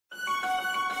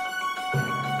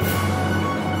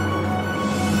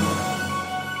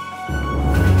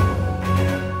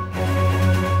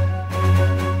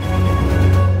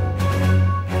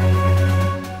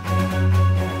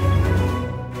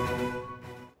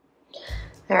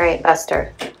All right,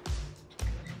 Buster.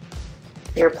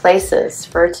 Your places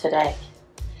for today.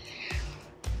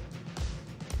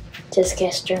 Just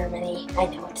guess Germany. I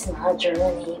know it's not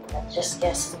Germany, but just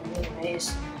guess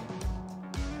anyways.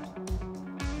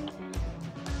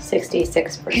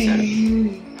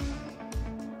 66%.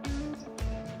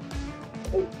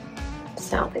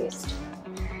 Southeast.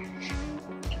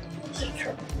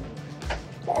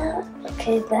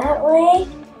 Okay, that way.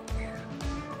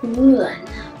 Ooh, I'm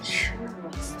not sure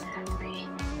what's that way.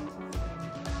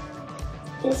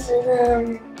 Is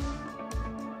it,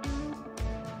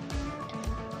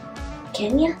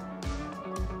 Kenya?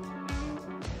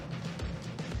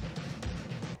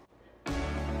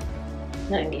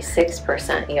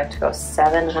 %. You have to go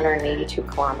 782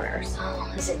 kilometers.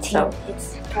 Oh, is it So-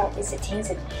 It's probably is it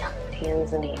Tanzania?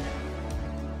 Tanzania.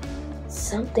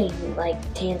 Something like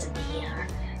Tanzania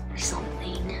or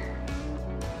something.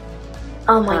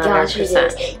 Oh my gosh, it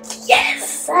 100%. is.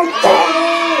 Yes, I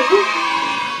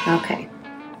got it. Okay,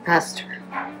 Buster.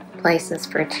 Places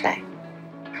for today.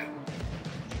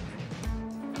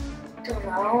 Don't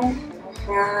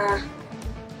know.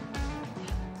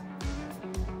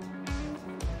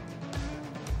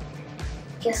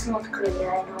 Guess North Korea.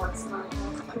 I know it's not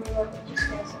North Korea, but just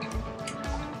guess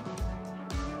it.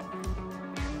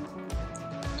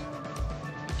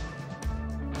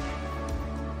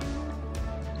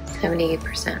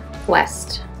 78%.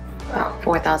 West. About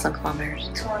 4,000 kilometers.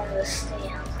 It's one of the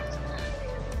stands.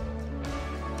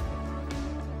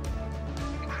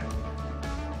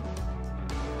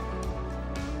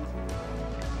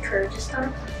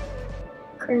 Kyrgyzstan?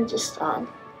 Kyrgyzstan.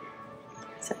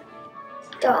 Is it?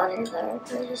 Down in there,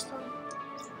 Kyrgyzstan.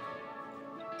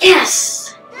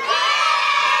 Yes!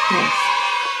 Nice.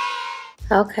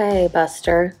 Okay,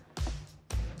 Buster.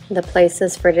 The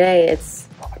places for today, it's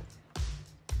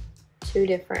two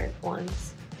different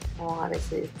ones. Well,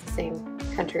 obviously it's the same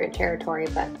country or territory,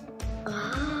 but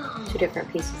Oh. two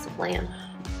different pieces of land.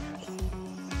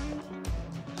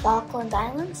 Falkland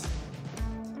Islands?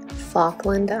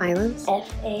 Falkland Islands. Falk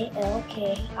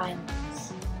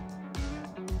Islands.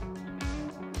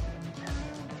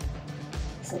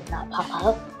 Does it not pop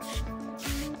up?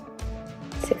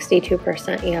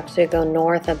 62%. You have to go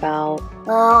north about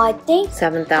No, I think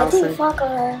 7,000.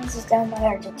 Falkland Islands is down by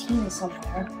Argentina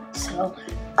somewhere. So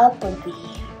up would be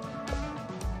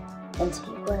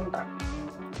Antigua and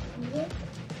Barbuda.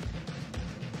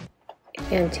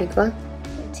 Antigua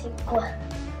Antigua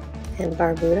and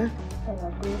Barbuda. and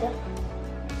Barbuda.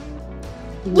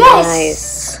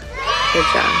 Nice. Good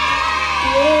job.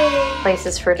 Yay!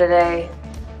 Places for today.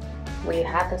 Will you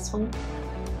have this one?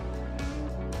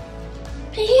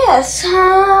 Yes,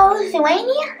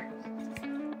 Lithuania?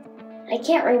 I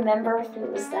can't remember if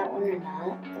it was that one or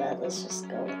not, but let's just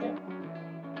go with it.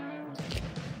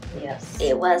 Yes.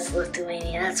 It was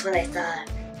Lithuania, that's what I thought.